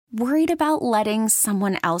Worried about letting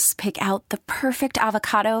someone else pick out the perfect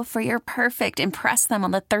avocado for your perfect impress them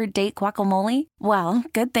on the third date guacamole? Well,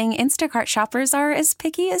 good thing Instacart shoppers are as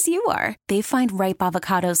picky as you are. They find ripe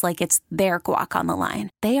avocados like it's their guac on the line.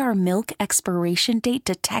 They are milk expiration date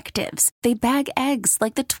detectives. They bag eggs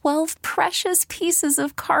like the 12 precious pieces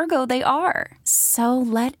of cargo they are. So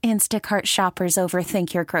let Instacart shoppers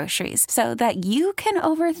overthink your groceries so that you can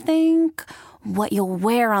overthink what you'll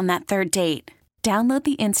wear on that third date. Download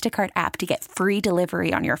the Instacart app to get free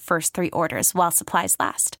delivery on your first 3 orders while supplies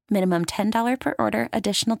last. Minimum $10 per order.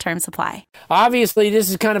 Additional terms apply. Obviously, this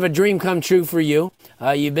is kind of a dream come true for you.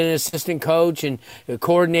 You've been an assistant coach and a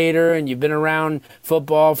coordinator, and you've been around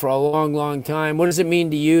football for a long, long time. What does it mean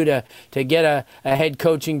to you to get a head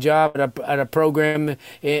coaching job at a program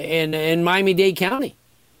in Miami-Dade County?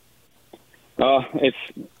 It's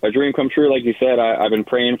a dream come true, like you said. I've been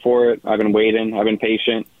praying for it. I've been waiting. I've been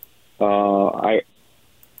patient.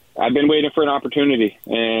 I've been waiting for an opportunity,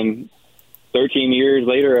 and 13 years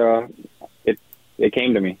later, it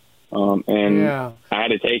came to me, and yeah. I had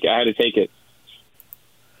to take it.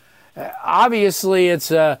 Obviously, it's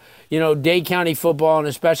Dade County football, and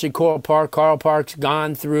especially Coral Park. Coral Park's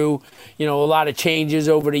gone through a lot of changes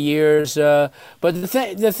over the years. But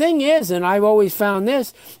the thing is, and I've always found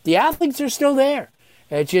this: the athletes are still there.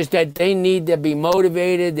 It's just that they need to be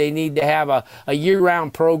motivated. They need to have a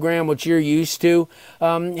year-round program, which you're used to.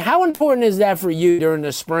 How important is that for you during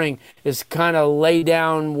the spring? Is kind of lay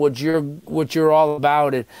down what you're all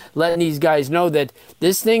about and letting these guys know that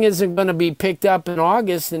this thing isn't going to be picked up in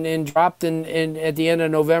August and dropped in at the end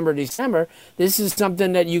of November, December. This is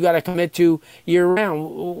something that you got to commit to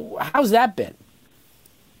year-round. How's that been?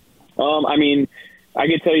 I mean, I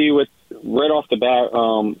can tell you right off the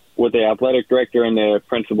bat, with the athletic director and the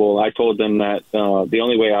principal, I told them that the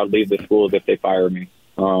only way I would leave the school is if they fire me.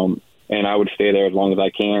 And I would stay there as long as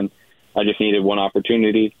I can. I just needed one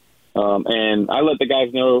opportunity. And I let the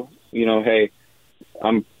guys know, hey,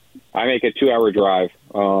 I make a 2-hour drive.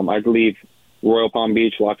 I leave Royal Palm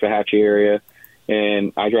Beach, Waxahachie area,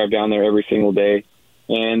 and I drive down there every single day.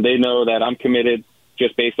 And they know that I'm committed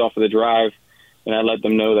just based off of the drive. And I let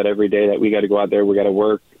them know that every day that we got to go out there, we got to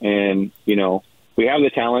work. And, we have the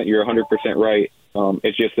talent. You're 100% right.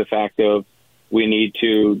 It's just the fact of we need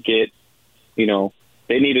to get,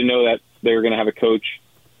 they need to know that they're going to have a coach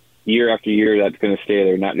year after year that's going to stay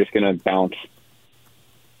there, not just going to bounce.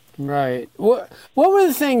 Right. What were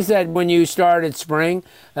the things that when you started spring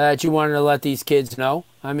that you wanted to let these kids know?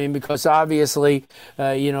 I mean, because obviously,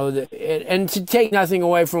 and to take nothing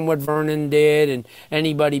away from what Vernon did and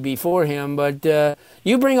anybody before him, but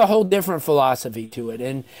you bring a whole different philosophy to it,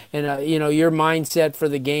 and your mindset for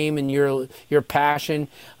the game and your passion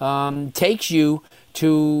takes you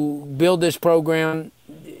to build this program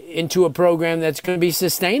into a program that's going to be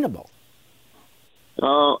sustainable.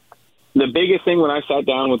 The biggest thing when I sat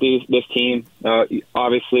down with this team,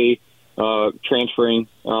 obviously, transferring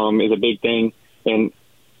is a big thing, and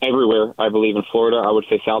everywhere, I believe in Florida, I would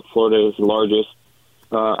say South Florida is the largest.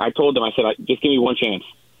 I told them, I said, just give me one chance.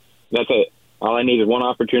 That's it. All I need is one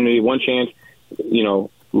opportunity, one chance.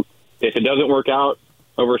 If it doesn't work out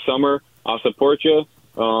over summer, I'll support you.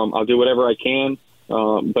 I'll do whatever I can.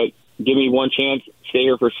 But give me one chance. Stay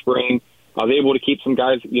here for spring. I was able to keep some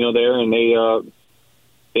guys, there, and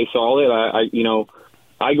they saw it.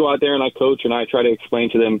 I go out there and I coach and I try to explain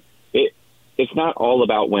to them it's not all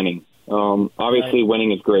about winning. Obviously,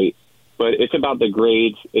 winning is great, but it's about the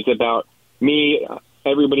grades. It's about me.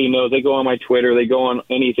 Everybody knows. They go on my Twitter. They go on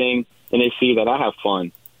anything, and they see that I have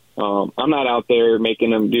fun. I'm not out there making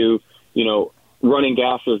them do, running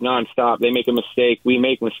gassers nonstop. They make a mistake. We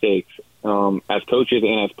make mistakes as coaches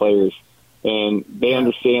and as players, and they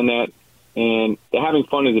understand that. And having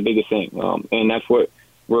fun is the biggest thing, and that's what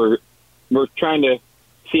we're trying to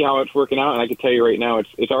see how it's working out, and I can tell you right now,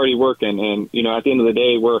 it's already working. And at the end of the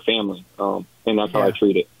day, we're a family, and that's how I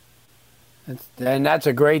treat it. And that's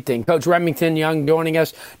a great thing. Coach Remington Young joining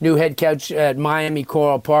us, new head coach at Miami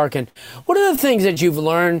Coral Park. And what are the things that you've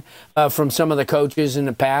learned from some of the coaches in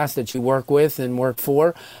the past that you work with and work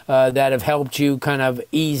for that have helped you kind of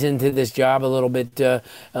ease into this job a little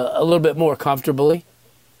bit more comfortably?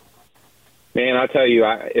 Man, I'll tell you,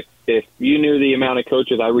 if you knew the amount of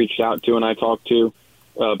coaches I reached out to and I talked to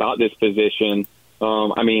about this position,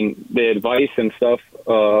 the advice and stuff,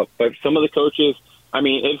 but some of the coaches,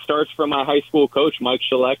 it starts from my high school coach, Mike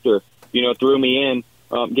Schelecter, threw me in,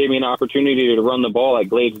 gave me an opportunity to run the ball at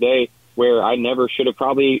Glades Day where I never should have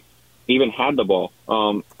probably even had the ball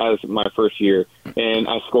as my first year, and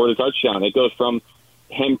I scored a touchdown. It goes from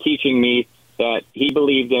him teaching me that he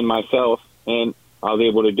believed in myself, and I was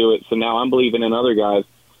able to do it. So now I'm believing in other guys.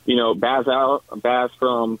 Baz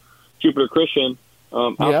from Jupiter Christian,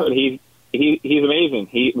 Alfred, he's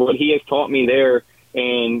amazing. What he has taught me there,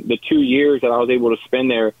 and the 2 years that I was able to spend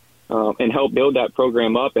there and help build that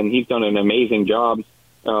program up, and he's done an amazing job,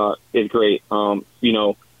 is great.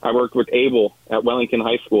 I worked with Abel at Wellington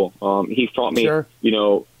High School. He's taught me,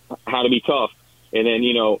 how to be tough. And then,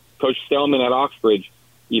 Coach Stellman at Oxbridge,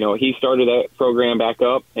 he started that program back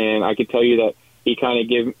up, and I could tell you that he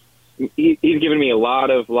he's given me a lot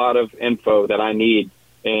of info that I need.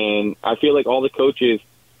 And I feel like all the coaches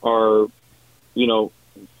are, a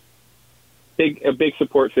big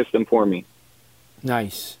support system for me.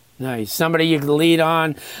 Nice. Somebody you can lead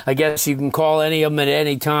on. I guess you can call any of them at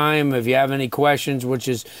any time if you have any questions, which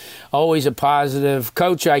is always a positive.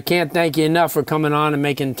 Coach, I can't thank you enough for coming on and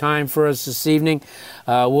making time for us this evening.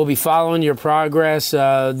 We'll be following your progress.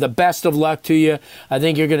 The best of luck to you. I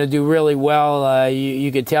think you're going to do really well.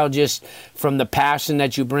 You could tell just from the passion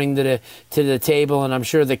that you bring to the table, and I'm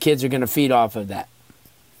sure the kids are going to feed off of that.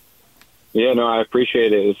 Yeah, no, I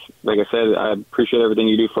appreciate it. Like I said, I appreciate everything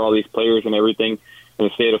you do for all these players and everything in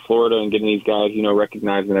the state of Florida and getting these guys,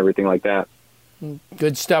 recognized and everything like that.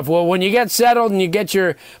 Good stuff. Well, when you get settled and you get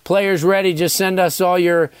your players ready, just send us all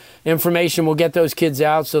your information. We'll get those kids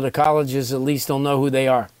out so the colleges at least will know who they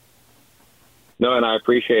are. No, and I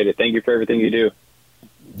appreciate it. Thank you for everything you do.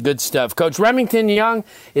 Good stuff. Coach Remington Young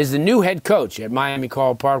is the new head coach at Miami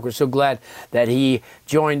Coral Park. We're so glad that he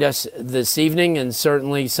joined us this evening, and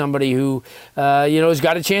certainly somebody who, has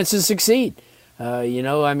got a chance to succeed.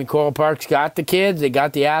 Coral Park's got the kids, they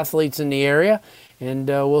got the athletes in the area, and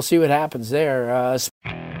we'll see what happens there.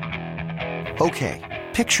 Okay,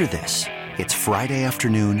 picture this. It's Friday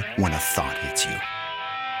afternoon when a thought hits you.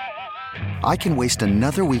 I can waste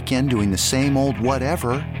another weekend doing the same old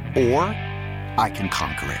whatever, or I can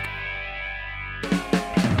conquer it.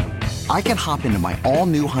 I can hop into my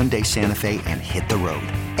all-new Hyundai Santa Fe and hit the road.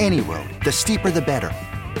 Any road. The steeper, the better.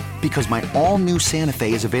 Because my all-new Santa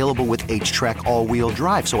Fe is available with H-Track all-wheel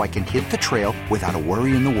drive, so I can hit the trail without a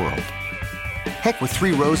worry in the world. Heck, with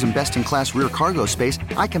 3 rows and best-in-class rear cargo space,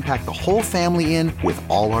 I can pack the whole family in with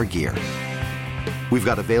all our gear. We've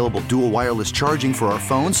got available dual wireless charging for our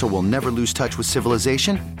phones, so we'll never lose touch with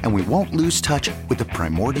civilization, and we won't lose touch with the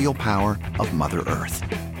primordial power of Mother Earth.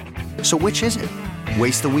 So which is it?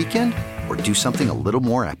 Waste the weekend or do something a little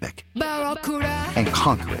more epic? And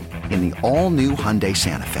conquer it in the all-new Hyundai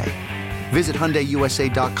Santa Fe. Visit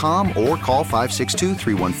HyundaiUSA.com or call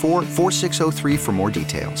 562-314-4603 for more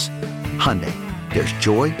details. Hyundai, there's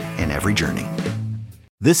joy in every journey.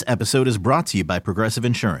 This episode is brought to you by Progressive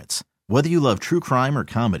Insurance. Whether you love true crime or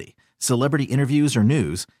comedy, celebrity interviews or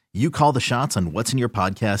news, you call the shots on what's in your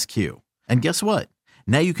podcast queue. And guess what?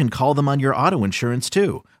 Now you can call them on your auto insurance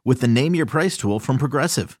too with the Name Your Price tool from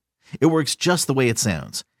Progressive. It works just the way it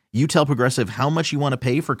sounds. You tell Progressive how much you want to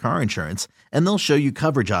pay for car insurance, and they'll show you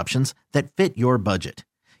coverage options that fit your budget.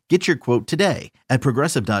 Get your quote today at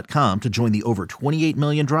Progressive.com to join the over 28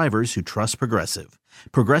 million drivers who trust Progressive.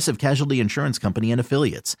 Progressive Casualty Insurance Company and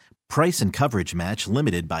Affiliates. Price and coverage match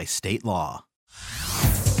limited by state law.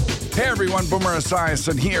 Hey everyone, Boomer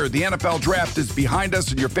Esiason here. The NFL Draft is behind us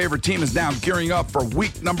and your favorite team is now gearing up for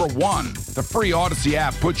week number 1. The free Odyssey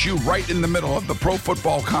app puts you right in the middle of the pro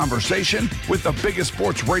football conversation with the biggest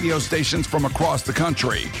sports radio stations from across the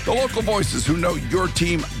country. The local voices who know your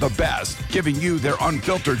team the best, giving you their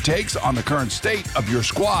unfiltered takes on the current state of your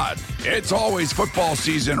squad. It's always football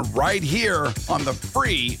season right here on the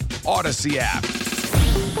free Odyssey app.